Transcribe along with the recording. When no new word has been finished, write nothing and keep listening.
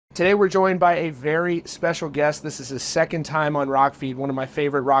Today we're joined by a very special guest. This is his second time on Rock Feed, one of my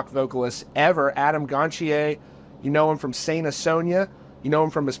favorite rock vocalists ever, Adam Gontier. You know him from Saint Asonia. You know him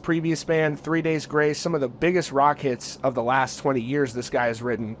from his previous band, 3 Days Grace, some of the biggest rock hits of the last 20 years this guy has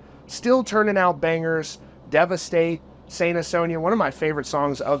written. Still turning out bangers, Devastate, Saint Asonia, one of my favorite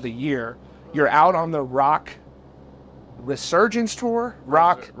songs of the year. You're out on the Rock Resurgence Tour?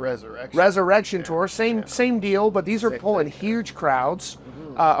 Resurrection Tour. Same deal, but these are pulling huge crowds.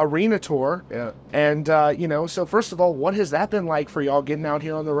 Arena tour. Yeah. And, so first of all, what has that been like for y'all getting out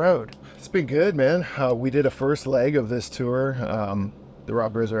here on the road? It's been good, man. We did a first leg of this tour, the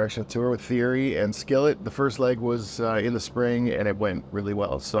Rock Resurrection Tour with Theory and Skillet. The first leg was in the spring, and it went really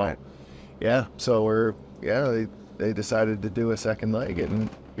well. So, Right. yeah. So they decided to do a second leg, and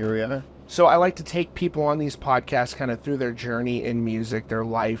here we are. So I like to take people on these podcasts kind of through their journey in music, their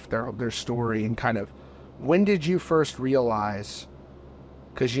life, their story, and kind of, when did you first realize,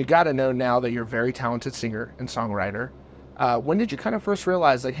 because you got to know now that you're a very talented singer and songwriter, when did you kind of first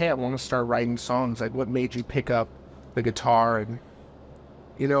realize, like, hey, I want to start writing songs? Like, what made you pick up the guitar? And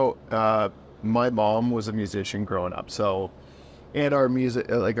my mom was a musician growing up, and our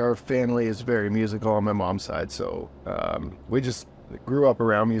music, like our family is very musical on my mom's side, so we just grew up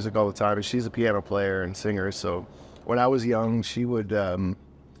around music all the time, and she's a piano player and singer. So when I was young, she would go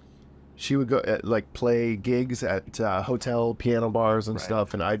play gigs at hotel piano bars and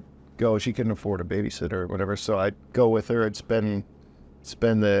stuff, and I'd go. She couldn't afford a babysitter or whatever, so I'd go with her. I'd spend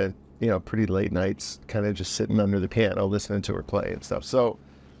the pretty late nights kind of just sitting under the piano listening to her play and stuff. So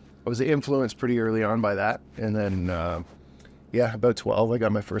I was influenced pretty early on by that, and then about 12 I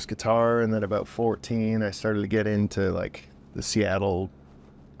got my first guitar, and then about 14 I started to get into like the Seattle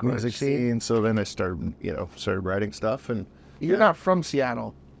music scene. So then I started writing stuff. And you're not from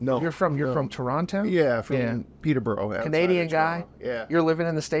Seattle. No. You're from Toronto? Yeah, from Peterborough. Canadian guy? Yeah. You're living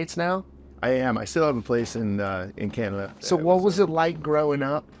in the States now? I am. I still have a place in Canada. So what was it like growing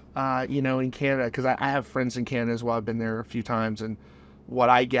up, in Canada? Because I have friends in Canada as well. I've been there a few times, and what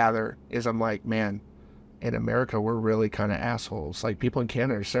I gather is I'm like, man, in America, we're really kind of assholes. Like, people in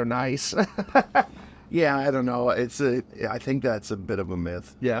Canada are so nice. Yeah, I don't know. I think that's a bit of a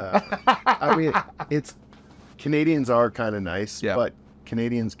myth. Yeah. I mean, Canadians are kind of nice, Yeah. but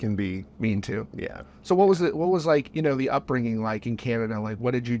Canadians can be mean too. Yeah. So what was like, the upbringing like in Canada? Like,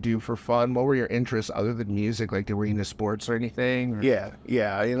 what did you do for fun? What were your interests other than music? Like, were you into sports or anything? Or?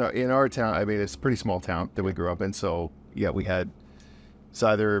 Yeah. In our town, I mean, it's a pretty small town that we grew up in. So yeah, it's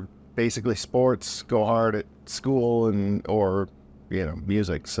either basically sports, go hard at school, or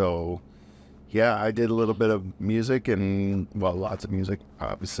music. So yeah, I did a little bit of music and, lots of music,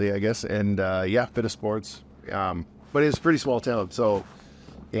 obviously, I guess. And a bit of sports. But it's a pretty small town. So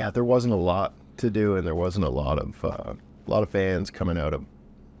yeah, there wasn't a lot to do, and there wasn't a lot of fans coming out of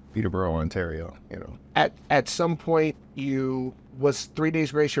Peterborough, Ontario, At some point, was 3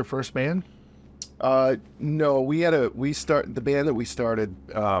 Days Grace your first band? No, the band that we started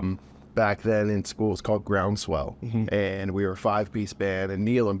back then in school was called Groundswell, and we were a 5-piece band, and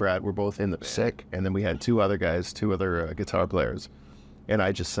Neil and Brad were both in the band. Sick. And then we had two other guitar players, and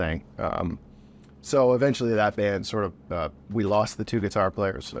I just sang. So eventually that band we lost the two guitar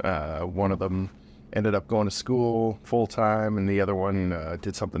players. One of them ended up going to school full time, and the other one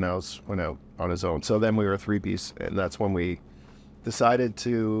did something else, went out on his own. So then we were a 3-piece, and that's when we decided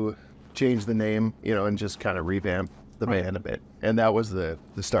to change the name, and just kind of revamp the band a bit. And that was the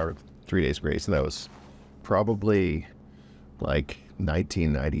start of 3 Days Grace, and that was probably like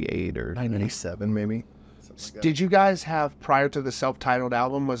 1998 or 97 maybe. Like, did you guys have, prior to the self-titled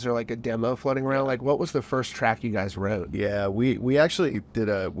album, was there like a demo floating around? Like, what was the first track you guys wrote? Yeah, we actually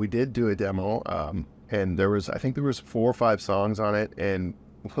did do a demo, and I think there was 4 or 5 songs on it, and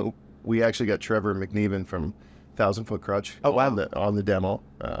we actually got Trevor McNeven from 1,000 Foot Crutch on the demo.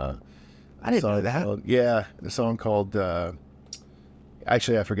 I didn't know that. The song called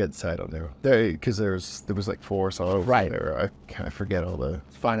actually, I forget the title there because there was like 4 songs. Right. There. I forget all the.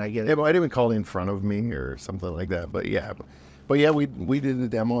 It's fine, I get it. It might have been called In Front of Me or something like that. But yeah, we did the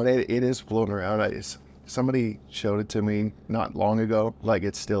demo, and it is floating around. Somebody showed it to me not long ago. Like,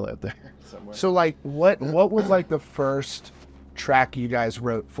 it's still out there somewhere. So like, what was like the first track you guys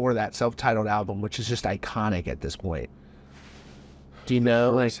wrote for that self-titled album, which is just iconic at this point? Do you know?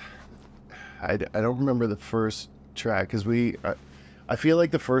 Like, I don't remember the first track because I feel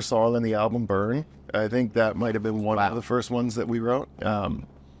like the first song on the album, Burn, I think that might have been one of the first ones that we wrote.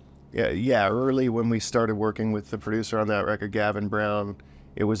 Early when we started working with the producer on that record, Gavin Brown,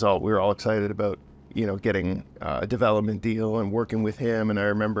 we were all excited about, getting a development deal and working with him. And I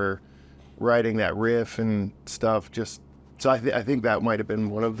remember writing that riff and stuff, just So I think that might have been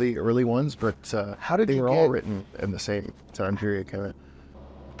one of the early ones, but How did they you were all get- written in the same time period, kind of.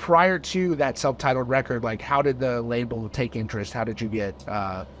 Prior to that self-titled record, like how did the label take interest? How did you get?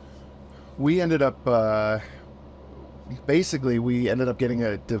 We ended up basically we ended up getting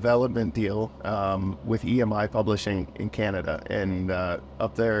a development deal with EMI Publishing in Canada, and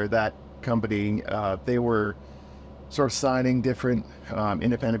up there that company they were sort of signing different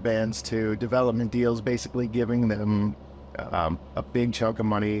independent bands to development deals, basically giving them a big chunk of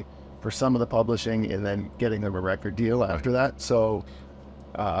money for some of the publishing and then getting them a record deal after that. So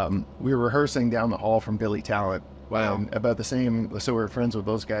we were rehearsing down the hall from Billy Talent. Wow. And about the same, so we were friends with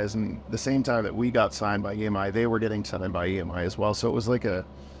those guys, and the same time that we got signed by EMI, they were getting signed by EMI as well. So it was like it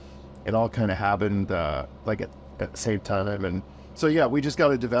all kind of happened like at the same time. And so yeah, we just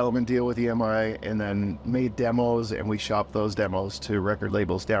got a development deal with EMI and then made demos, and we shopped those demos to record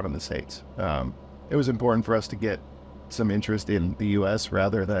labels down in the States. It was important for us to get some interest in the US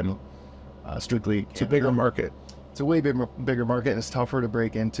rather than strictly It's a bigger market. It's a way bigger market, and it's tougher to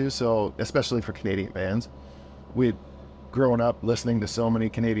break into. So especially for Canadian bands, we'd grown up listening to so many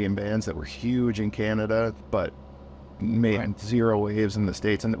Canadian bands that were huge in Canada, but made zero waves in the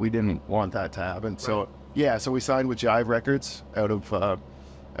States, and we didn't want that to happen. So yeah, so we signed with Jive Records out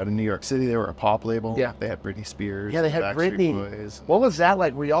of New York City. They were a pop label. Yeah. They had Britney Spears. Yeah, they had Backstreet Britney. Boys. What was that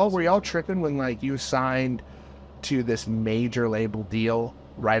like? Were y'all tripping when like you signed to this major label deal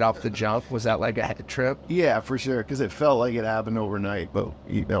right off the jump? Was that like a head trip? Yeah, for sure, because it felt like it happened overnight, but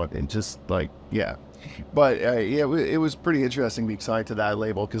you know, it just like, yeah. But yeah, it was pretty interesting being signed to that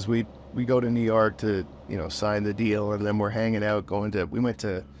label, because we go to New York to, you know, sign the deal, and then we're hanging out, we went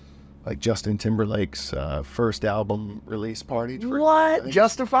to like Justin Timberlake's first album release party. What?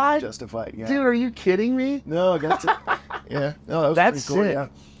 Justified? Justified, yeah. Dude, are you kidding me? No, I got to, yeah. No, that was That's pretty cool,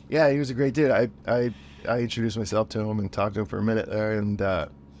 sick. yeah. Yeah, he was a great dude. I introduced myself to him and talked to him for a minute there, and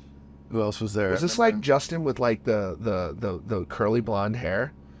who else was there? Was this like Justin with like the curly blonde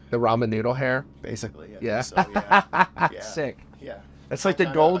hair? The ramen noodle hair? Basically, yeah. Yeah. So, yeah. Yeah. Sick. Yeah. That's like the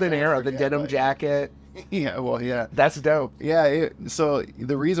I golden era, the forget, denim but- jacket. Yeah, well, yeah. That's dope. Yeah, so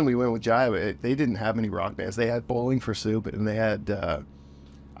the reason we went with Jive, they didn't have any rock bands. They had Bowling for Soup, and they had,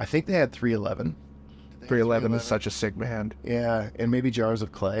 I think they had 311. 311 is such a sick band. Yeah, and maybe Jars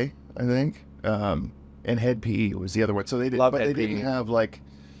of Clay, I think. And Head PE was the other one. So they, Love but Head they didn't PE. have like,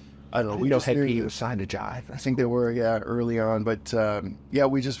 I don't know. We know just Head knew P that- was signed to Jive. I think they were, yeah, early on. But yeah,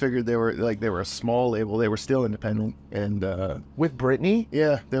 we just figured they were a small label. They were still independent, and With Britney?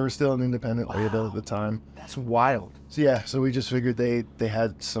 yeah, they were still an independent label at the time. That's wild. So yeah, so we just figured they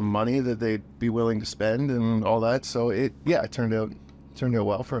had some money that they'd be willing to spend and all that. So it turned out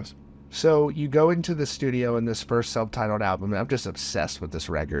well for us. So you go into the studio in this first self-titled album, and I'm just obsessed with this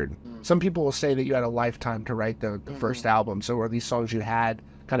record. Some people will say that you had a lifetime to write the first album. So are these songs you had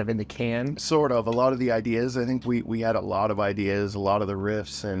kind of in the can? Sort of. A lot of the ideas, I think we had a lot of ideas, a lot of the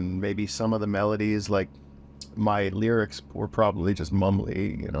riffs, and maybe some of the melodies. Like my lyrics were probably just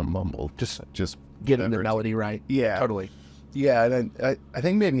mumbled. Just Getting the whatever. melody right. Yeah. Totally. Yeah, and then I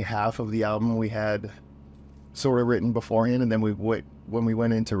think maybe half of the album we had sort of written beforehand, and then when we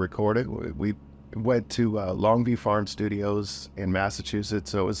went in to record it, we went to Longview Farm Studios in Massachusetts.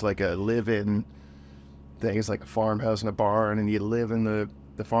 So it was like a live-in thing. It's like a farmhouse and a barn, and you live in the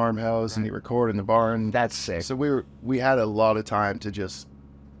farmhouse and you record in the barn. That's sick. So we had a lot of time to just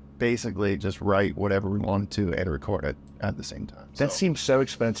basically just write whatever we wanted to and record it at the same time. That So- seems so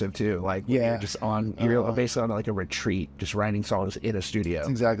expensive too. Like when Yeah. you're just you're basically on like a retreat, just writing songs in a studio. That's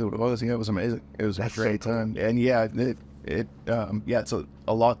exactly what it was. Yeah, it was amazing. It was That's a great so cool. time. And yeah, it's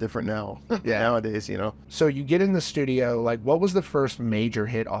a lot different now. Yeah. Nowadays, you know. So you get in the studio, like what was the first major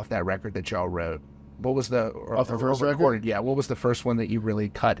hit off that record that y'all wrote? What was Off the first record? recorded? Yeah, what was the first one that you really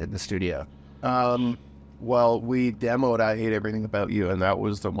cut in the studio? Well, we demoed "I Hate Everything About You," and that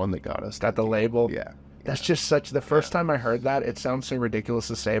was the one that got us. Got the label? Yeah. That's just such, the first time I heard that, it sounds so ridiculous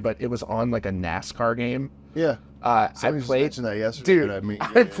to say, but it was on like a NASCAR game. Yeah. I Somebody just played, mentioned that yesterday. dude, but I mean,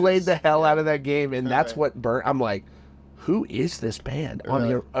 I played the hell out of that game, and that's Right. what burnt. I'm like, who is this band on Right.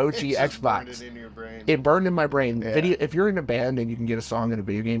 your OG It just burned Xbox? it into your brain. It burned in my brain. Yeah. Video. If you're in a band and you can get a song in a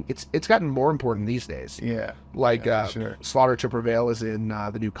video game, it's gotten more important these days. Yeah. Like Yeah, for sure. Slaughter to Prevail is in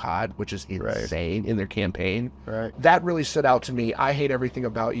the new COD, which is insane in their campaign. Right. That really stood out to me. I Hate Everything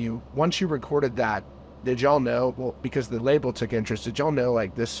About You. Once you recorded that, did y'all know? Well, because the label took interest. Did y'all know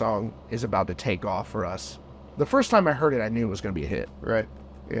like this song is about to take off for us? The first time I heard it, I knew it was going to be a hit. Right.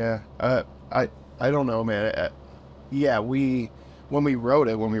 Yeah. I don't know, man. Yeah, when we wrote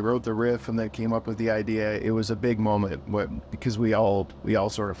the riff and then came up with the idea, it was a big moment because we all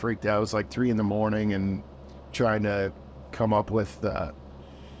sort of freaked out. It was like 3 a.m. and trying to come up with the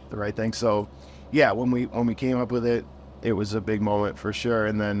right thing. So, yeah, when we came up with it, it was a big moment for sure.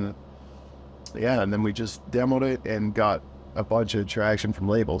 And then, and then we just demoed it and got a bunch of traction from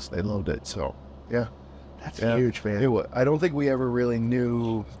labels. They loved it. So, yeah. That's huge, man. I don't think we ever really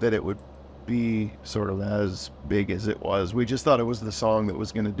knew that it would be sort of as big as it was. We just thought it was the song that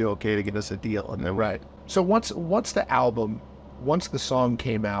was going to do okay to get us a deal. And then right. So once the song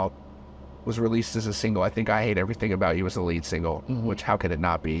came out, was released as a single, I think I Hate Everything About You was the lead single, which how could it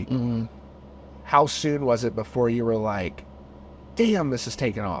not be? How soon was it before you were like, damn, this is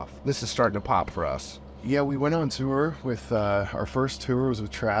taking off. This is starting to pop for us? Yeah, we went on tour with, our first tour was with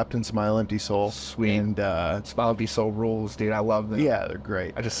Trapped and Smile Empty Soul. Sweet. And, Smile Empty Soul rules, dude. I love them. Yeah, they're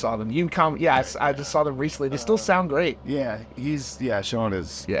great. I just saw them. I just saw them recently. They still sound great. Yeah, Sean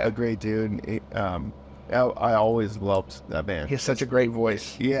is a great dude. I always loved that band. He has such a great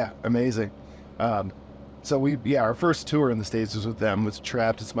voice. Yeah, amazing. So our first tour in the States was with them, was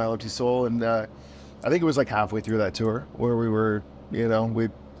Trapped and Smile Empty Soul. And, I think it was like halfway through that tour where we were,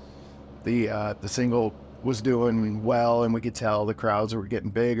 the single was doing well, and we could tell the crowds were getting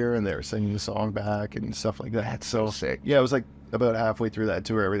bigger and they were singing the song back and stuff like that. That's so sick. Yeah, it was like about halfway through that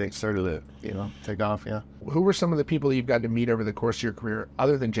tour, everything started to, take off. Yeah. Who were some of the people you've gotten to meet over the course of your career,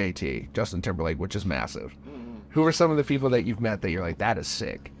 other than JT, Justin Timberlake, which is massive? Who were some of the people that you've met that you're like, that is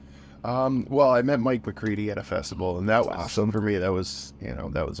sick? Well, I met Mike McCready at a festival, and that was awesome. For me. That was,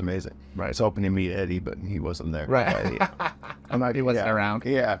 that was amazing. Right. I was hoping to meet Eddie, but he wasn't there. Right. He wasn't around.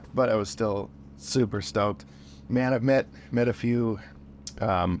 Yeah, but I was still super stoked. Man, I've met a few.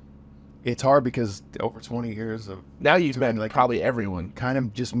 It's hard because over 20 years of now you've met probably everyone. Kind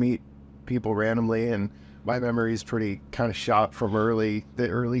of just meet people randomly, and my memory is pretty kind of shot from the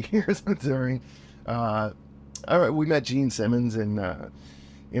early years of touring. We met Gene Simmons in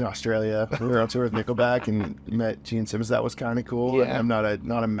Australia. We were on tour with Nickelback and met Gene Simmons. That was kind of cool. Yeah. I'm not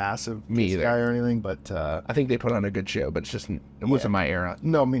a massive guy or anything, but I think they put on a good show, but it wasn't my era.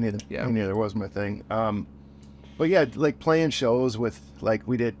 No, me neither. Yeah. Me neither. It was my thing. But yeah, like playing shows with, like,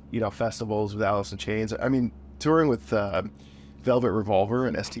 we did, festivals with Alice in Chains. I mean, touring with Velvet Revolver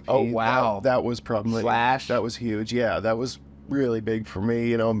and STP. Oh, wow. That was probably Slash. That was huge. Yeah, that was really big for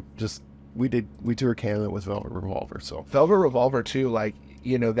me. We toured Canada with Velvet Revolver. So Velvet Revolver too, like,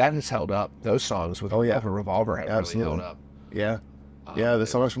 that has held up. Those songs with Velvet Revolver have really held up. Yeah. The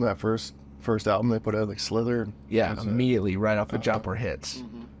songs from that first album they put out, like Slither. Yeah, immediately right off the jump were hits.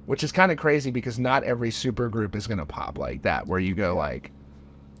 Which is kind of crazy because not every super group is going to pop like that, where you go like,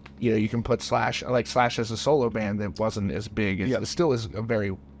 you can put Slash as a solo band that wasn't as big. It still is a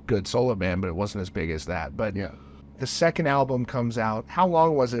very good solo band, but it wasn't as big as that. But the second album comes out. How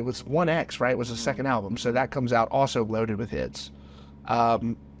long was it? It was 1X, right? It was the second album. So that comes out also loaded with hits.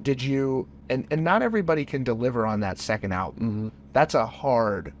 Did you, and not everybody can deliver on that second album. That's a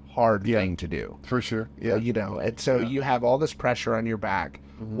hard thing to do. For sure. Yeah. And so you have all this pressure on your back.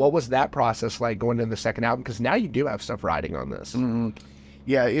 What was that process like going into the second album? Because now you do have stuff riding on this.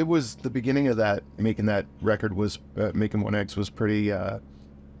 Yeah, it was the beginning of that. Making that record was, making 1X was pretty, I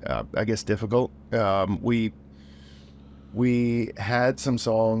guess, difficult. We had some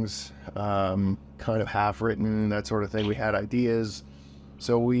songs kind of half written, that sort of thing. We had ideas.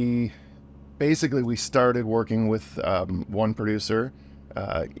 So we started working with one producer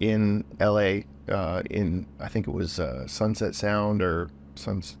in LA, I think it was Sunset Sound or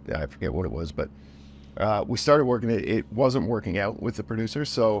I forget what it was, but we started working it. It wasn't working out with the producer,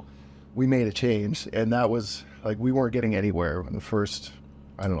 so we made a change, and that was like we weren't getting anywhere in the first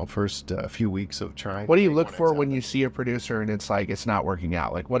few weeks of trying. What do you look for when you see a producer and it's like it's not working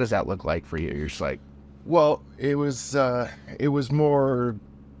out? Like, what does that look like for you? You're just like, well, we just weren't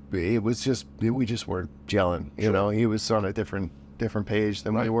gelling. He was on a different page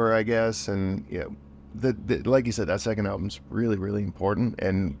than we were, I guess, and like you said, that second album's really, really important,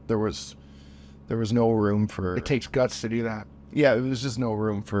 and there was no room for. It takes guts to do that. Yeah, it was just no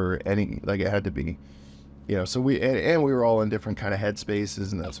room for any. Like, it had to be, So we were all in different kind of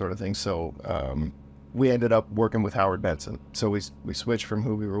headspaces and that sort of thing. So we ended up working with Howard Benson. So we switched from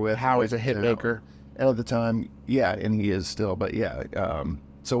who we were with. Howard's a hit maker, and at the time, and he is still. But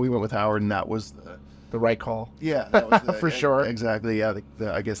so we went with Howard, and that was the right call. Yeah, that was for sure. Exactly. Yeah,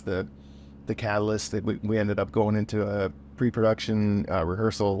 I guess the catalyst that we ended up going into a pre-production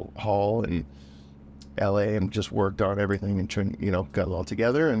rehearsal hall in LA and just worked on everything and got it all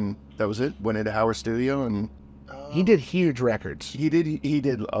together, and that was it. Went into Howard's studio, and he did huge records. He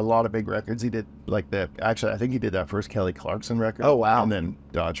did a lot of big records. He did I think he did that first Kelly Clarkson record. Oh wow. And then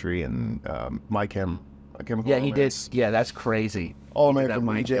Daughtry and My Chemical Romance. He did. Yeah, that's crazy. All American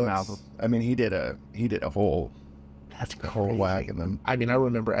My Chem album. I mean, he did a whole That's the whole wagon. Them. I mean, I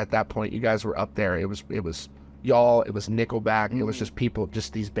remember at that point, you guys were up there. It was y'all. It was Nickelback. It was just people,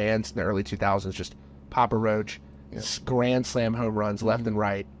 just these bands in the early 2000s, just Papa Roach, grand slam home runs left and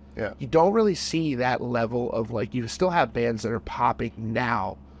right. Yeah. You don't really see that level of like, you still have bands that are popping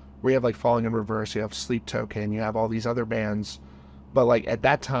now, where you have like Falling in Reverse, you have Sleep Token, you have all these other bands, but like at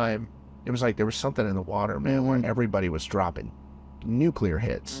that time, it was like there was something in the water, man, where everybody was dropping nuclear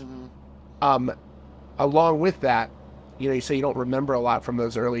hits. Along with that, you know, you say you don't remember a lot from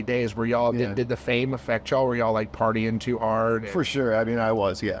those early days. Where y'all did the fame affect y'all? Were y'all like partying too hard? For sure. I mean, I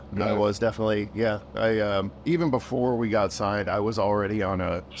was, I was definitely, I even before we got signed, I was already on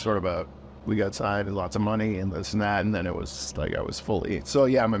a sort of a, we got signed and lots of money and this and that, and then it was like I was fully. So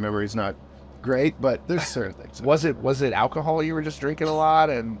yeah, my memory's not great, but there's certain things. Was it alcohol you were just drinking a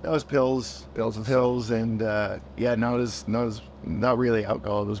lot? And that was pills, and not really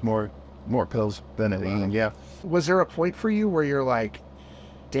alcohol. It was more pills than anything. Yeah. Was there a point for you where you're like,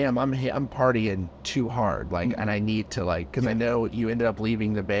 damn, I'm partying too hard, like, and I need to like, because I know you ended up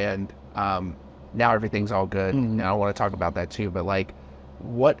leaving the band. Now everything's all good, and I want to talk about that too. But like,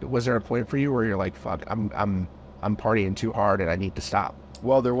 what was there a point for you where you're like, fuck, I'm partying too hard and I need to stop?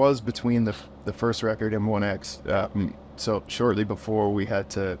 Well, there was between the first record and 1X. So shortly before we had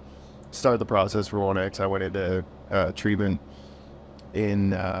to start the process for 1X, I went into treatment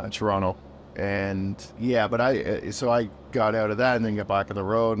in Toronto. And yeah, but I got out of that and then got back on the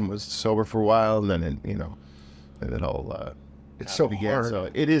road and was sober for a while, and then it all it's so hard. So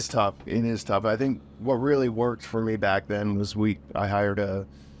it is tough. I think what really worked for me back then was I hired a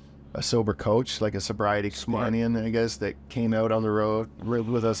sober coach, like a sobriety companion, I guess, that came out on the road, rode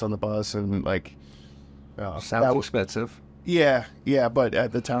with us on the bus, and like sounds expensive. Yeah, but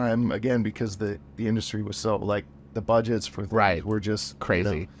at the time, again, because the industry was so like the budgets for things were just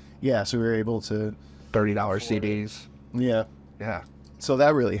crazy. Yeah, so we were able to $30 CDs. Yeah. So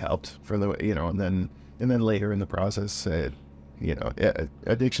that really helped for the and then later in the process,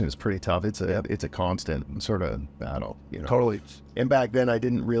 addiction is pretty tough. It's a constant sort of battle. Totally. And back then I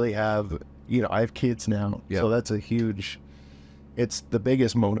didn't really have I have kids now, so that's a huge. It's the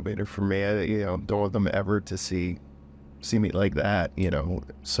biggest motivator for me. I don't want them ever to see me like that.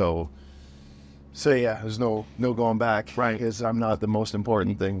 So yeah, there's no going back, right? Because I'm not the most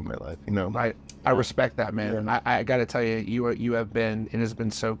important thing in my life, Right. I respect that, man. Yeah. I got to tell you, you have been, it has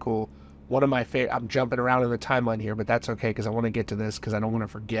been so cool. One of my favorite. I'm jumping around in the timeline here, but that's okay because I want to get to this because I don't want to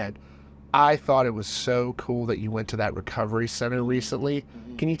forget. I thought it was so cool that you went to that recovery center recently.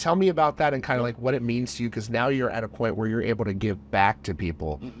 Can you tell me about that and kind of like what it means to you? Because now you're at a point where you're able to give back to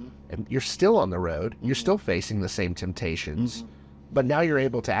people, and you're still on the road. You're still facing the same temptations. But now you're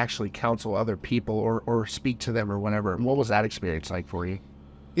able to actually counsel other people or speak to them or whatever. What was that experience like for you?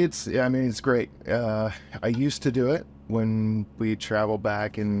 It's great. I used to do it when we traveled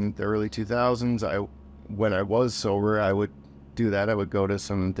back in the early 2000s. When I was sober, I would do that. I would go to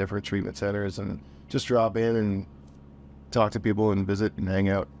some different treatment centers and just drop in and talk to people and visit and hang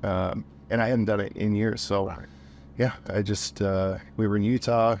out. And I hadn't done it in years. So, yeah, I just, we were in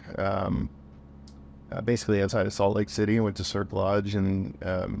Utah, basically outside of Salt Lake City, and went to Cirque Lodge, and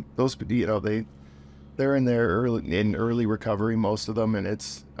those they're in their early recovery, most of them, and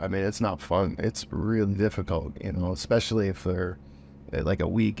it's not fun. It's really difficult, especially if they're like a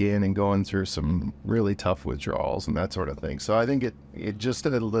week in and going through some really tough withdrawals and that sort of thing. So I think it just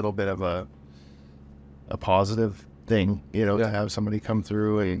did a little bit of a positive thing, to have somebody come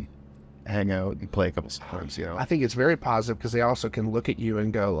through and hang out and play a couple songs. I think it's very positive because they also can look at you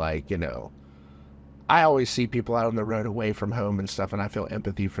and go like, I always see people out on the road away from home and stuff, and I feel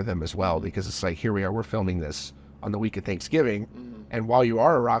empathy for them as well, because it's like, here we are, we're filming this on the week of Thanksgiving, and while you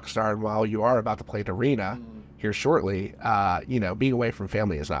are a rock star and while you are about to play at Arena here shortly, being away from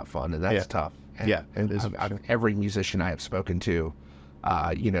family is not fun, and that's tough. And it is. Every musician I have spoken to,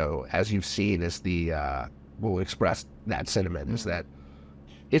 as you've seen, is will express that sentiment, is that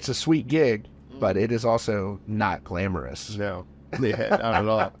it's a sweet gig, but it is also not glamorous. No. Yeah, not at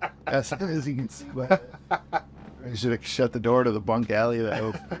all. As you can see, but I should have shut the door to the bunk alley. That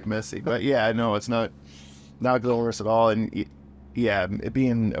was messy, but yeah, no, it's not glamorous at all. And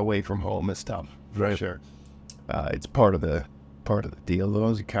being away from home is tough, for sure. It's part of the deal.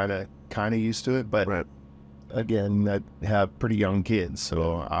 Those are kind of used to it, but again, I have pretty young kids,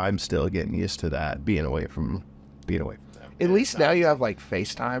 so I'm still getting used to that, being away from them. At least now you have like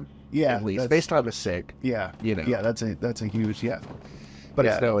FaceTime. Yeah, at least FaceTime is sick. Yeah, yeah, that's a huge but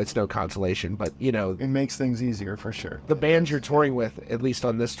it's no consolation. But it makes things easier for sure. The bands you're touring with, at least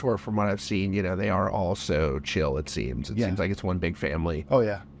on this tour, from what I've seen, they are all so chill. It seems like it's one big family. Oh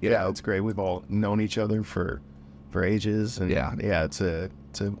yeah, yeah, it's great. We've all known each other for for ages. And yeah, it's a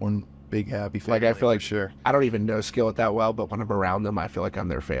one big happy family. Like I feel like sure. I don't even know Skillet that well, but when I'm around them, I feel like I'm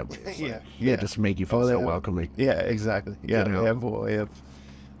their family. Yeah, just make you feel so welcoming. Yeah, exactly. Yeah, they have a way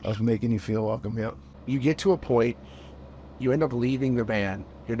of making you feel welcome. Yeah. You get to a point, you end up leaving the band,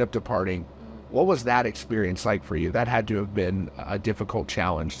 you end up departing. What was that experience like for you? That had to have been a difficult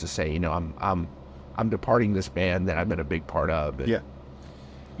challenge to say, you know, I'm departing this band that I've been a big part of.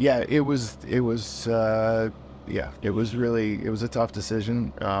 Yeah, it was it was a tough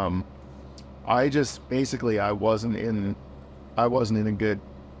decision. I just basically I wasn't in a good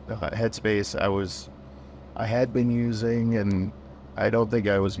headspace. I had been using, and I don't think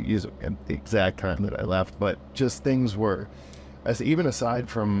I was using at the exact time that I left, but just things were, even aside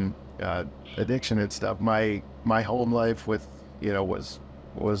from addiction and stuff, my home life with, you know, was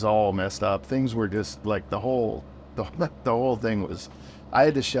all messed up. Things were just like the whole thing was, I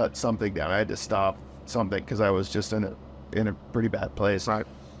had to shut something down. I had to stop something because I was just in a pretty bad place. Right.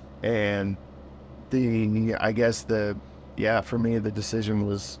 And for me, the decision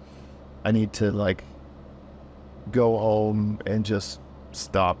was I need to like go home and just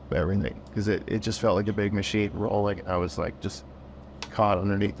stop everything, because it just felt like a big machine rolling. I was like just caught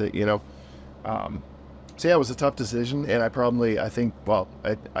underneath it, you know. So yeah, it was a tough decision, and I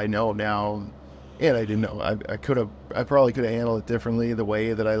know now, and I didn't know, I probably could have handled it differently, the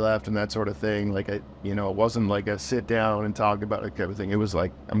way that I left and that sort of thing. Like it wasn't like a sit down and talk about it, everything. It was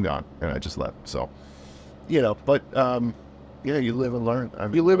like, I'm gone, and I just left. So, you know, but yeah, you live and learn. I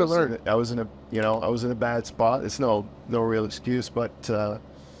was in a bad spot. It's no real excuse, but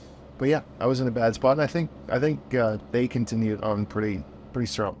yeah, I was in a bad spot, and I think they continued on pretty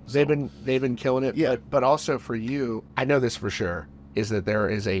strong. So. They've been killing it. Yeah. But also for you, I know this for sure, is that there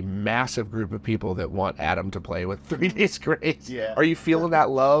is a massive group of people that want Adam to play with 3 Days Grace. Yeah. Are you feeling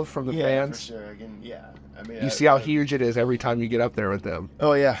that love from the fans? Yeah, for sure. Again, yeah. I mean, you see how huge it is every time you get up there with them.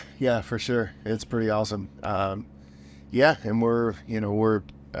 Oh yeah, for sure. It's pretty awesome. Yeah, and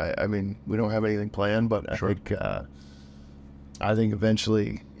I mean, we don't have anything planned, but sure. I think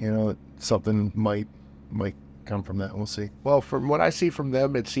eventually, something might come from that. We'll see. Well, from what I see from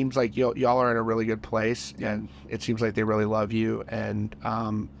them, it seems like y'all are in a really good place, and it seems like they really love you, and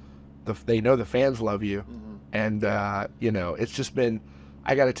they know the fans love you, and it's just been.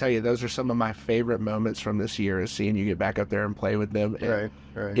 I got to tell you, those are some of my favorite moments from this year, is seeing you get back up there and play with them. And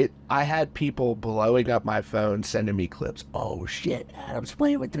right. I had people blowing up my phone, sending me clips. Oh shit, Adam's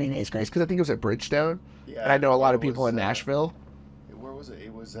playing with 3 Days Grace, because I think it was at Bridgestone. Yeah, and I know a lot of people in Nashville. Where was it?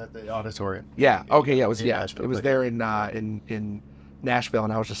 It was at the auditorium. Yeah. Okay. Yeah. It was. Yeah. Nashville, it was there in Nashville,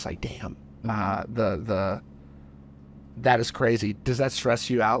 and I was just like, damn. That is crazy. Does that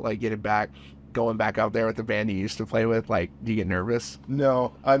stress you out? Like going back out there with the band you used to play with? Like, do you get nervous?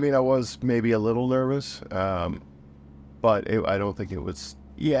 No. I mean, I was maybe a little nervous, but I don't think it was.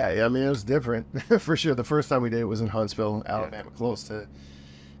 Yeah. I mean, it was different for sure. The first time we did it was in Huntsville, Alabama, close to.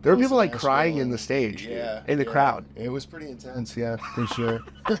 There were people like crying in the stage, in the crowd. It was pretty intense, yeah, for sure.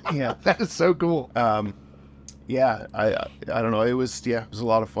 Yeah, that is so cool. Yeah, I don't know. It was a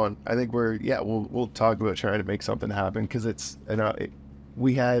lot of fun. I think we'll talk about trying to make something happen, because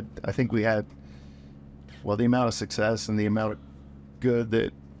we had the amount of success and the amount of good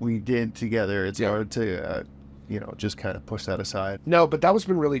that we did together. It's hard to just kind of push that aside. No, but that was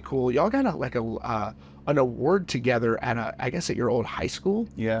been really cool. Y'all got an award together at your old high school.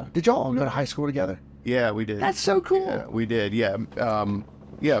 Yeah. Did y'all all go to high school together? Yeah, we did. That's so cool. Yeah, we did. Yeah.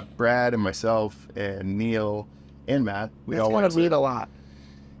 Brad and myself and Neil and Matt. We all went to mean a lot.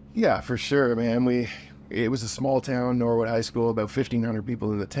 Yeah, for sure, man. It was a small town, Norwood High School, about 1,500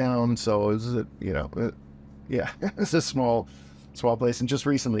 people in the town. So it was it's a small place. And just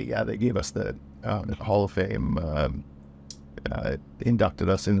recently, they gave us the Hall of Fame. Inducted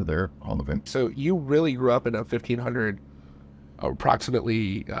us into their Hall of Fame. So you really grew up in a 1,500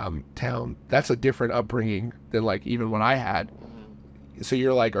 approximately town. That's a different upbringing than like even what I had. So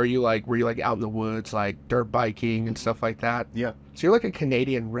were you like out in the woods, like dirt biking and stuff like that? Yeah. So you're like a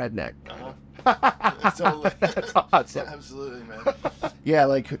Canadian redneck. Totally. That's awesome. Yeah, absolutely, man.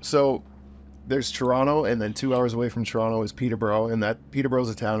 Yeah, so there's Toronto, and then 2 hours away from Toronto is Peterborough, and that Peterborough's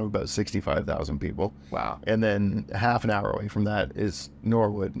a town of about 65,000 people. Wow. And then half an hour away from that is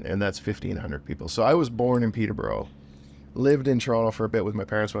Norwood, and that's 1,500 people. So I was born in Peterborough, lived in Toronto for a bit with my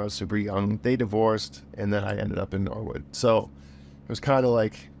parents when I was super young. They divorced, and then I ended up in Norwood. So it was kind of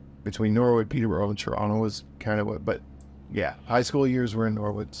like between Norwood, Peterborough, and Toronto was kind of but yeah, high school years were in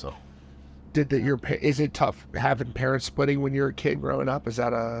Norwood, so. Is it tough having parents splitting when you're a kid growing up? Is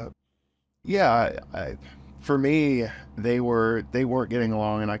that a... Yeah, for me, they weren't getting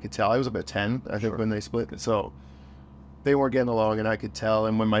along, and I could tell. I was about 10, I think, when they split. So they weren't getting along, and I could tell.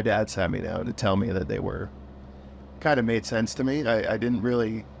 And when my dad sat me down to tell me that they were, kind of made sense to me. I didn't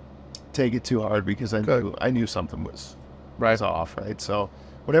really take it too hard because I knew something was off, right? So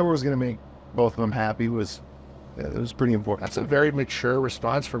whatever was going to make both of them happy was pretty important. That's a very mature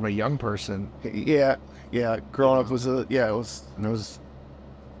response from a young person. Yeah. Growing up was it was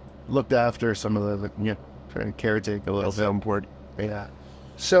looked after some of the trying to caretake a little bit. So important. Yeah.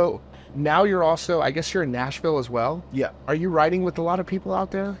 So now you're also, I guess you're in Nashville as well. Yeah. Are you riding with a lot of people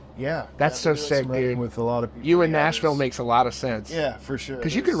out there? Yeah. That's so sick, dude. With a lot of people. You in Nashville makes a lot of sense. Yeah, for sure.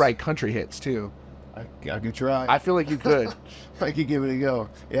 Because you could write country hits too. I could try. I feel like you could. I could give it a go.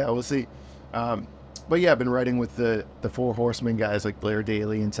 Yeah, we'll see. But yeah, I've been writing with the Four Horsemen guys like Blair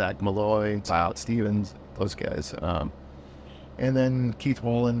Daly and Zach Malloy and Scott Stevens, those guys. And then Keith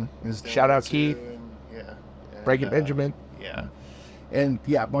Wolin is shout out Keith. Yeah. Breaking Benjamin. Yeah. And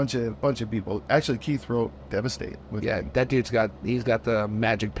yeah, a bunch of people. Actually, Keith wrote Devastate. That dude's got the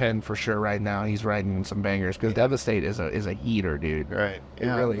magic pen for sure right now. He's writing some bangers because Devastate is a heater, dude. Right.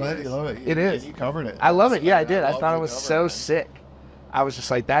 Yeah, it really is. You love it. It is. You covered it. I love it. Yeah, I did. I thought it was so sick. I was just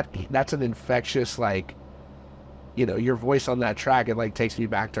like, that's an infectious, like, your voice on that track, it like takes me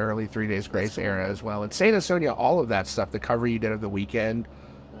back to early 3 Days Grace era as well. And Saint Asonia, all of that stuff, the cover you did of The Weeknd.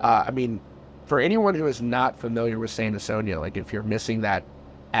 I mean, for anyone who is not familiar with Saint Asonia, like if you're missing that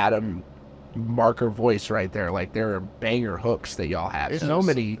Adam marker voice right there, like there are banger hooks that y'all have. There's some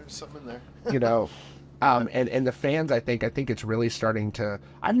in there. And the fans, I think it's really starting to.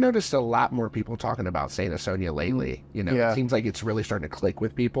 I've noticed a lot more people talking about Saint Asonia lately. It seems like it's really starting to click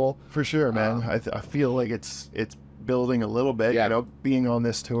with people. For sure, man. I feel like it's building a little bit. Yeah. Being on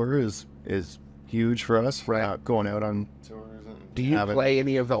this tour is huge for us. Right. Going out on tours. Do you play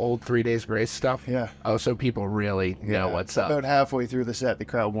any of the old 3 Days Grace stuff? Yeah. Oh, so people really know what's up. About halfway through the set, the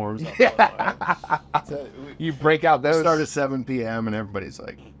crowd warms up. You break out those. Start at 7 p.m. and everybody's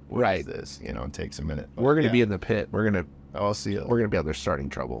like, "What is this?" It takes a minute. We're gonna be in the pit. I'll see you. We're gonna be out there starting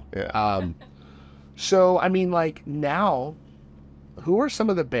trouble. Yeah. So I mean, like now, who are some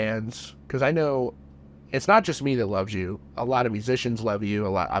of the bands? Because I know it's not just me that loves you. A lot of musicians love you.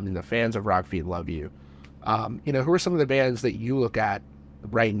 The fans of Rock Feed love you. Who are some of the bands that you look at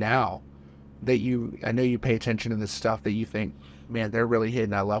right now that I know you pay attention to this stuff that you think, man, they're really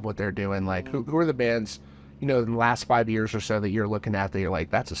hitting. I love what they're doing. Like, who are the bands, in the last 5 years or so that you're looking at that you're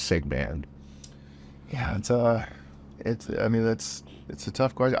like, that's a sick band? Yeah, it's a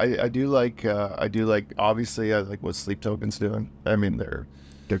tough question. I do like obviously I like what Sleep Token's doing. I mean, they're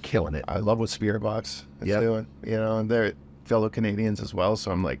killing it. I love what Spirit Box is doing. And they're fellow Canadians as well, so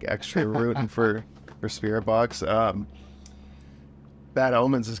I'm like extra rooting for Spirit Box. Bad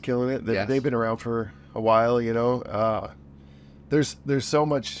Omens is killing it. They've been around for a while. There's so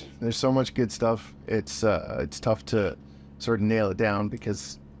much good stuff. It's tough to sort of nail it down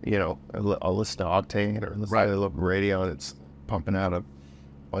because I'll listen to Octane or listen to local radio and it's pumping out a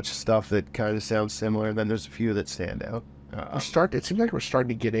bunch of stuff that kind of sounds similar. And then there's a few that stand out. It seems like we're starting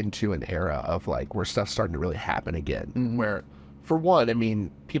to get into an era of like where stuff's starting to really happen again. Mm-hmm. Where, for one, I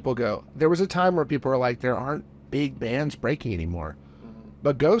mean, people go. There was a time where people were like, there aren't big bands breaking anymore,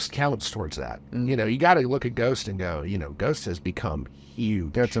 but Ghost counts towards that. Mm-hmm. You got to look at Ghost and go, Ghost has become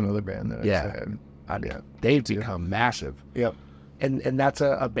huge. That's another band that they've become massive. Yep. And that's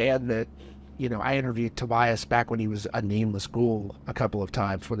a band that, I interviewed Tobias back when he was a Nameless Ghoul a couple of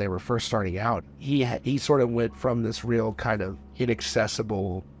times when they were first starting out. He sort of went from this real kind of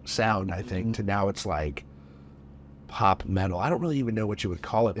inaccessible sound, I think, to now it's like pop metal. I don't really even know what you would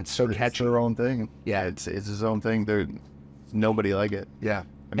call it. It's so catchy. It's their own thing. Yeah. It's his own thing. There's nobody like it. Yeah.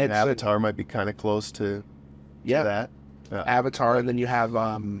 I mean, Avatar might be kind of close to that. Avatar, and then you have,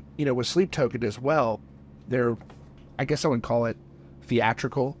 with Sleep Token as well, they're, I guess I would call it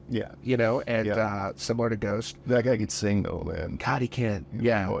theatrical. Yeah. And similar to Ghost. That guy could sing though, man. God, he can.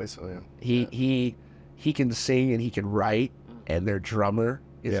 Yeah. Voice, He can sing and he can write, and their drummer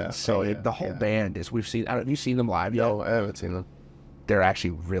is insane. So the whole band is. Have you seen them live yet? No, I haven't seen them. They're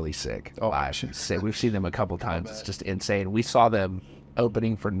actually really sick. Live. We've seen them a couple times. It's just insane. We saw them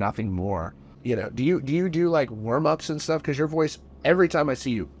opening for Nothing More. Do you do like warm ups and stuff? Because your voice, every time I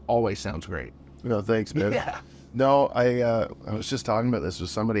see you, always sounds great. No, thanks, man. Yeah. No, I was just talking about this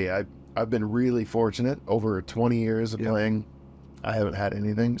with somebody. I've been really fortunate over 20 years of playing. I haven't had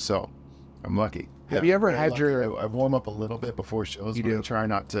anything, so I'm lucky. Have you ever had I warm up a little bit before shows. You do. I try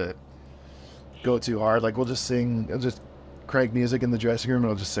not to go too hard. Like I'll just crank music in the dressing room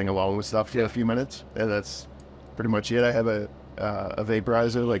and I'll just sing along with stuff for a few minutes, and that's pretty much it. I have a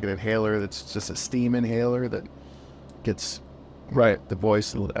vaporizer, like an inhaler that's just a steam inhaler that gets the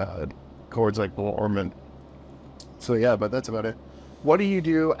voice chords like warm, and So yeah, but that's about it. What do you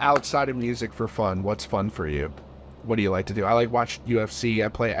do outside of music for fun? What's fun for you? What do you like to do? I like watch UFC. I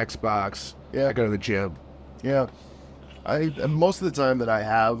play Xbox. Yeah. I go to the gym. Yeah. Most of the time that I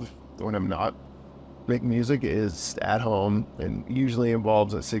have when I'm not making music is at home, and usually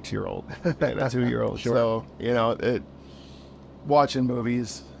involves a 6-year-old and a 2-year-old. Sure. So, you know, watching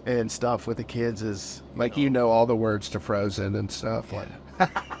movies and stuff with the kids is Like, you know all the words to Frozen and stuff. Yeah.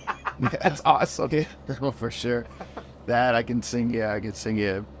 Like, that's awesome. Yeah, well, for sure. That I can sing. Yeah, I can sing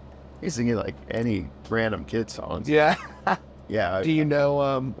you like any random kid songs. Yeah. Yeah. Do you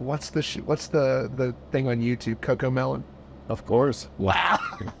know what's the thing on YouTube? Coco Melon. Of course. Wow.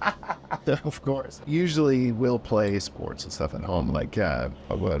 Of course. Usually we'll play sports and stuff at home, like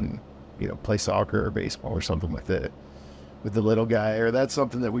play soccer or baseball or something with the little guy, or that's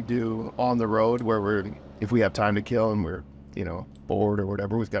something that we do on the road where if we have time to kill and we're bored or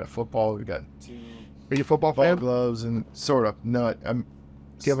whatever, we've got a football, we've got Are you a football ball fan? gloves, and sort of. No, I'm Do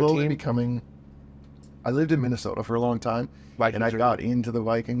you have a slowly team? becoming. I lived in Minnesota for a long time, and I got into the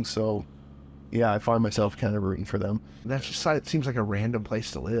Vikings, so yeah, I find myself kind of rooting for them. That's just, it seems like a random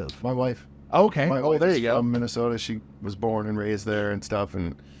place to live. My wife. Okay. My Oh, wife there is you go. from Minnesota. She was born and raised there and stuff,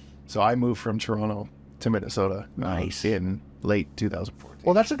 and so I moved from Toronto to Minnesota. Nice. In late 2014.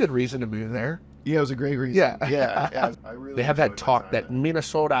 Well, that's a good reason to move there. Yeah, it was a great reason. Yeah. Yeah. I really They have that enjoyed my talk, time that there.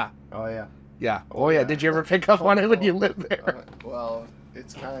 Minnesota. Oh yeah. Yeah. Oh, Oh, yeah. yeah. Did you ever pick up on it when you lived there? Well,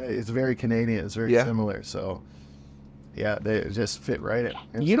 it's very Canadian. It's very Yeah. similar. So yeah, they just fit right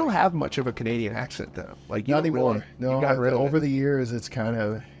in. You don't have much of a Canadian accent, though. Like, you Not don't anymore. really- No, you got rid of over it. the years, it's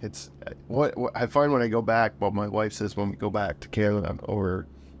what I find when I go back. Well, my wife says when we go back to Canada over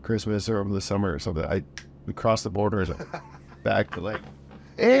Christmas or over the summer or something, we cross the border and back to like,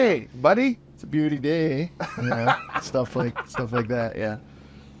 Hey, buddy. it's a beauty day. Yeah, stuff like that. Yeah,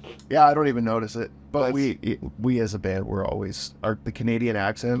 yeah. I don't even notice it. But we as a band, we're always the Canadian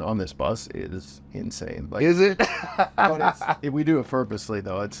accent on this bus is insane. Like, Is it? but we do it purposely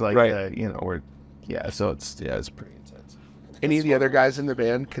though. It's like Right. so it's pretty intense. Any of the other guys in the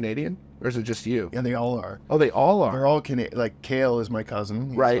band Canadian? Or is it just you? Yeah, they all are. Oh, they all are. They're all Canadian. Like Kale is my cousin.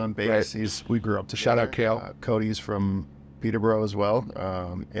 He's Right, on bass. right. We grew up together. Shout out Kale. Cody's from Peterborough as well.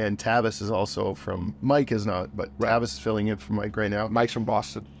 And Tavis is also from. Mike is not, but Tavis is filling in for Mike right now. Mike's from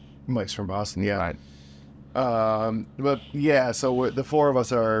Boston. Mike's from Boston. Yeah. Right. But yeah, so the four of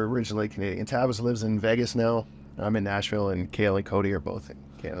us are originally Canadian. Tavis lives in Vegas now. I'm in Nashville, and Kale and Cody are both in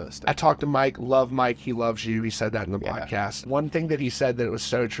Canada still. I talked to Mike. Love Mike. He loves you. He said that in the Yeah. podcast. One thing that he said that was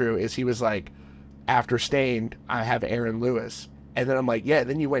so true is he was like, after Stained, I have Aaron Lewis. And then I'm like, yeah,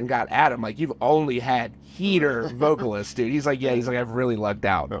 then you went and got Adam. Like, you've only had heater vocalists, dude. He's like, yeah, I've really lucked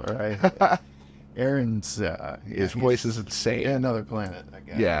out. All right. Aaron's His voice is insane. another planet, I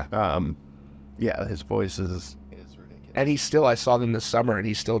guess. Yeah. Yeah, his voice is ridiculous. And I saw them this summer, and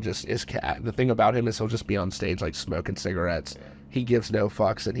he still just is. The thing about him is he'll just be on stage like smoking cigarettes. Yeah. He gives no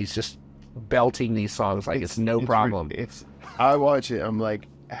fucks, and he's just belting these songs like it's no problem. I watch it. I'm like,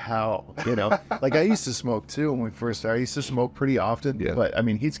 how? Like I used to smoke too when we first started. I used to smoke pretty often. Yeah. But I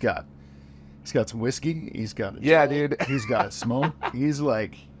mean, he's got some whiskey. He's got Yeah, dude. He's got a smoke. He's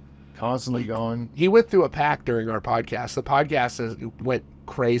like constantly going. He went through a pack during our podcast. The podcast went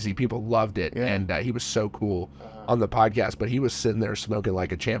crazy. People loved it, Yeah. and he was so cool on the podcast. But he was sitting there smoking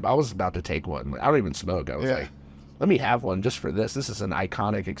like a champ. I was about to take one. I don't even smoke. I was Yeah. like, let me have one just for this. This is an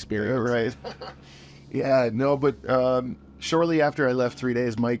iconic experience. Right. Yeah, no, but shortly after I left 3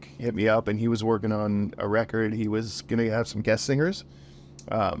 days, Mike hit me up and he was working on a record. He was going to have some guest singers.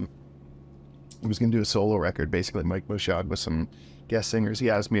 He was going to do a solo record, basically Mike Mushog with some guest singers. He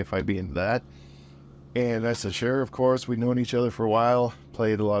asked me if I'd be into that. And I said, sure, of course. We'd known each other for a while,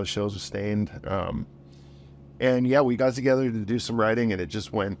 played a lot of shows with Stained. And yeah, we got together to do some writing and it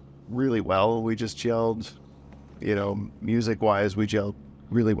just went really well. We just gelled, music-wise, we gelled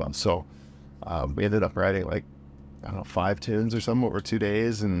really well. So we ended up writing 5 tunes or something over 2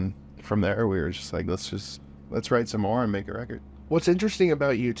 days. And from there, we were just like, let's write some more and make a record. What's interesting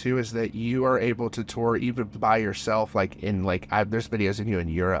about you too is that you are able to tour even by yourself. There's videos of you in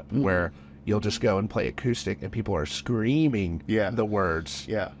Europe where you'll just go and play acoustic and people are screaming the words.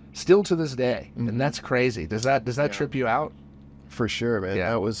 Yeah, Still to this day, and that's crazy. Does that trip you out? for sure, man.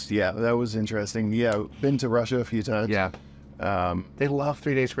 Yeah. That was interesting. Yeah, been to Russia a few times. Yeah. They love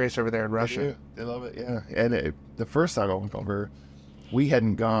 3 Days Grace over there in They Russia. do. They love it. Yeah, and the first time I went over, we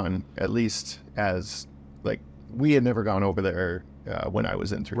hadn't gone at least we had never gone over there when I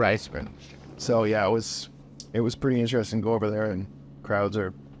was in Turkey. Right. So yeah, it was pretty interesting to go over there, and crowds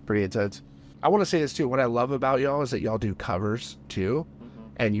are pretty intense. I want to say this too. What I love about y'all is that y'all do covers too.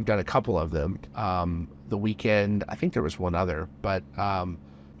 and you've done a couple of them. The Weeknd, I think there was one other, but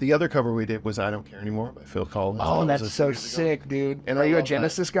the other cover we did was "I Don't Care Anymore" by Phil Collins. oh, That was that's a so few years ago. sick, dude. And Are I you a love that.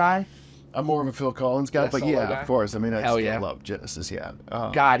 Genesis guy? I'm more of a Phil Collins guy, but solo yeah, guy? of course. I mean, I Hell still yeah. love Genesis. Yeah.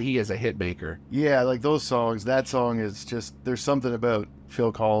 God, he is a hit maker. Yeah, like those songs. That song is just. There's something about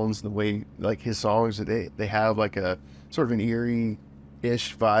Phil Collins, the way like his songs. They have like a sort of an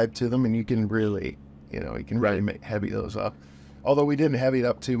eerie-ish vibe to them, and you can really, you can really heavy those up. Although we didn't heavy it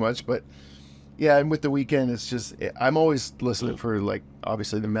up too much, but yeah. And with the Weeknd, it's just I'm always listening for like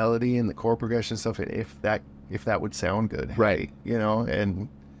obviously the melody and the chord progression stuff. And if that would sound good, Right. And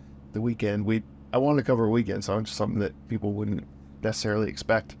the Weeknd, I wanted to cover a Weeknd song, just something that people wouldn't necessarily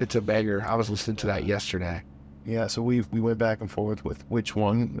expect. It's a banger. I was listening to that yesterday. Yeah, so we went back and forth with which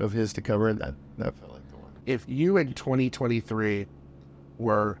one of his to cover, and that felt like the one. If you in 2023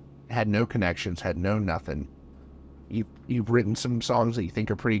 had no connections, had no nothing, you've written some songs that you think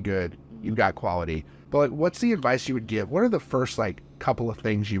are pretty good, you've got quality, but like, what's the advice you would give? What are the first like couple of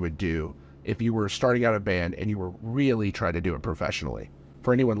things you would do if you were starting out a band and you were really trying to do it professionally?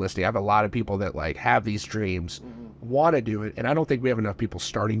 For anyone listening, I have a lot of people that like have these dreams, want to do it, and I don't think we have enough people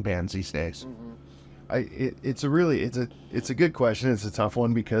starting bands these days. It's a good question. It's a tough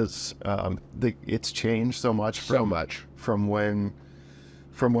one because it's changed so much from when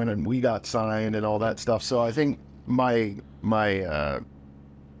we got signed and all that stuff. So I think my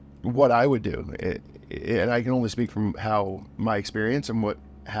what I would do, and I can only speak from how my experience and what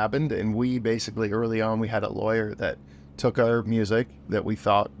happened. And we basically early on we had a lawyer that took our music that we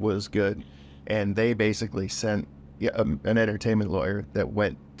thought was good, and they basically sent an entertainment lawyer that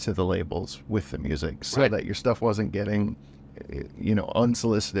went to the labels with the music, so that your stuff wasn't getting,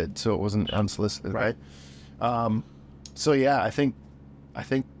 unsolicited. So it wasn't unsolicited, right? So yeah, I think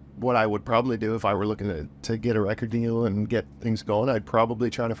what I would probably do if I were looking to get a record deal and get things going, I'd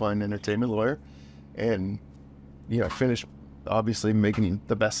probably try to find an entertainment lawyer, and finish obviously making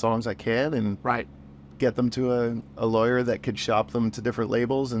the best songs I can, and get them to a lawyer that could shop them to different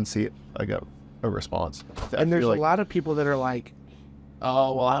labels and see if I got a response. And there's a lot of people that are like,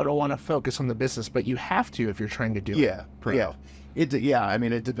 oh, well, I don't want to focus on the business, but you have to if you're trying to do it. Yeah. I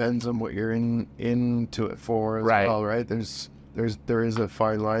mean, it depends on what you're into it for as well, right? There is a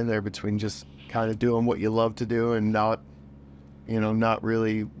fine line there between just kind of doing what you love to do and not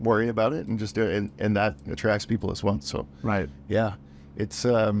really worrying about it and just do it, and that attracts people as well. So yeah,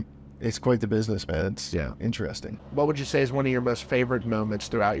 it's quite the business, man. It's interesting. What would you say is one of your most favorite moments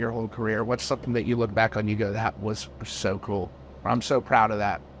throughout your whole career? What's something that you look back on, you go, that was so cool, or I'm so proud of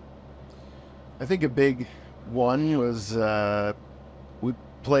that? I think a big one was we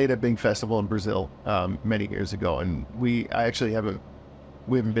played a big festival in Brazil many years ago, and we haven't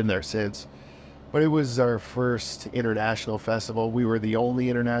been there since. But it was our first international festival. We were the only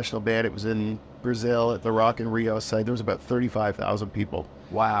international band. It was in Brazil at the Rock in Rio site. There was about 35,000 people.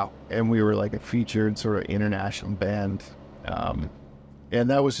 Wow. And we were like a featured sort of international band. And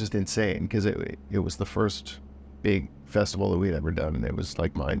that was just insane because it was the first big festival that we'd ever done, and it was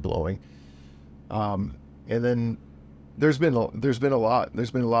like mind blowing. And then there's been a lot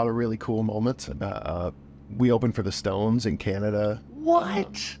of really cool moments. We opened for the Stones in Canada.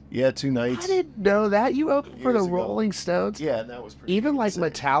 What? Yeah, 2 nights. I didn't know that. You opened for the Rolling Stones. Yeah, and that was pretty even like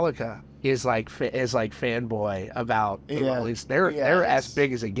insane. Metallica is like fanboy about the Rolling Stones. They're as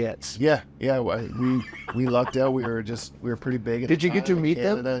big as it gets. Yeah. We lucked out. We were pretty big. Did you get to meet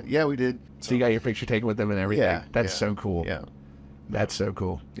them? Yeah, we did. So you got your picture taken with them and everything. Yeah, That's so cool. Yeah, that's so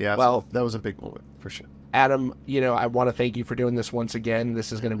cool. Yeah. Well, so that was a big moment for sure. Adam, I want to thank you for doing this once again.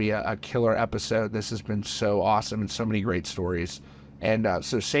 This is going to be a killer episode. This has been so awesome and so many great stories. And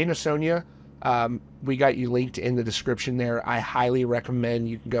so Saint Asonia, we got you linked in the description there. I highly recommend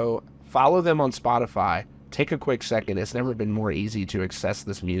you can go follow them on Spotify. Take a quick second. It's never been more easy to access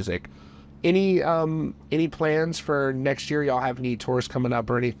this music. Any plans for next year? Y'all have any tours coming up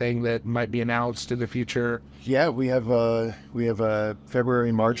or anything that might be announced in the future? Yeah, we have a February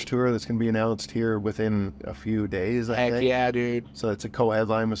and March tour that's going to be announced here within a few days. I think. Yeah, dude. So it's a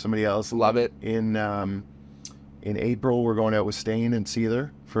co-headline with somebody else. Love it. In April, we're going out with Stain and Seether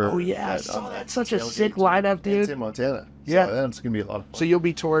for. Oh yeah, that's such a sick lineup, dude. It's in Montana. So yeah, that's gonna be a lot of fun. So you'll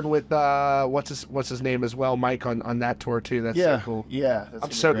be touring with what's his name as well, Mike, on that tour too. That's so cool. Yeah, I'm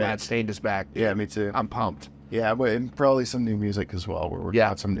so glad Stain is back. Dude. Yeah, me too. I'm pumped. Yeah, but and probably some new music as well. We're working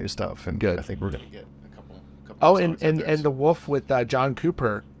on some new stuff, and good. I think we're gonna get a couple. Oh, and the Wolf with John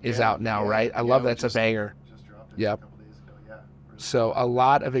Cooper is out now, right? I love that's a banger. Just dropped it Yep. a couple days ago. Yeah. So a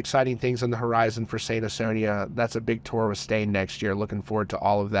lot of exciting things on the horizon for Saint Asonia. That's a big tour with Stain next year. Looking forward to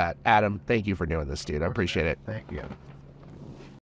all of that. Adam, thank you for doing this, dude. I appreciate it. Thank you.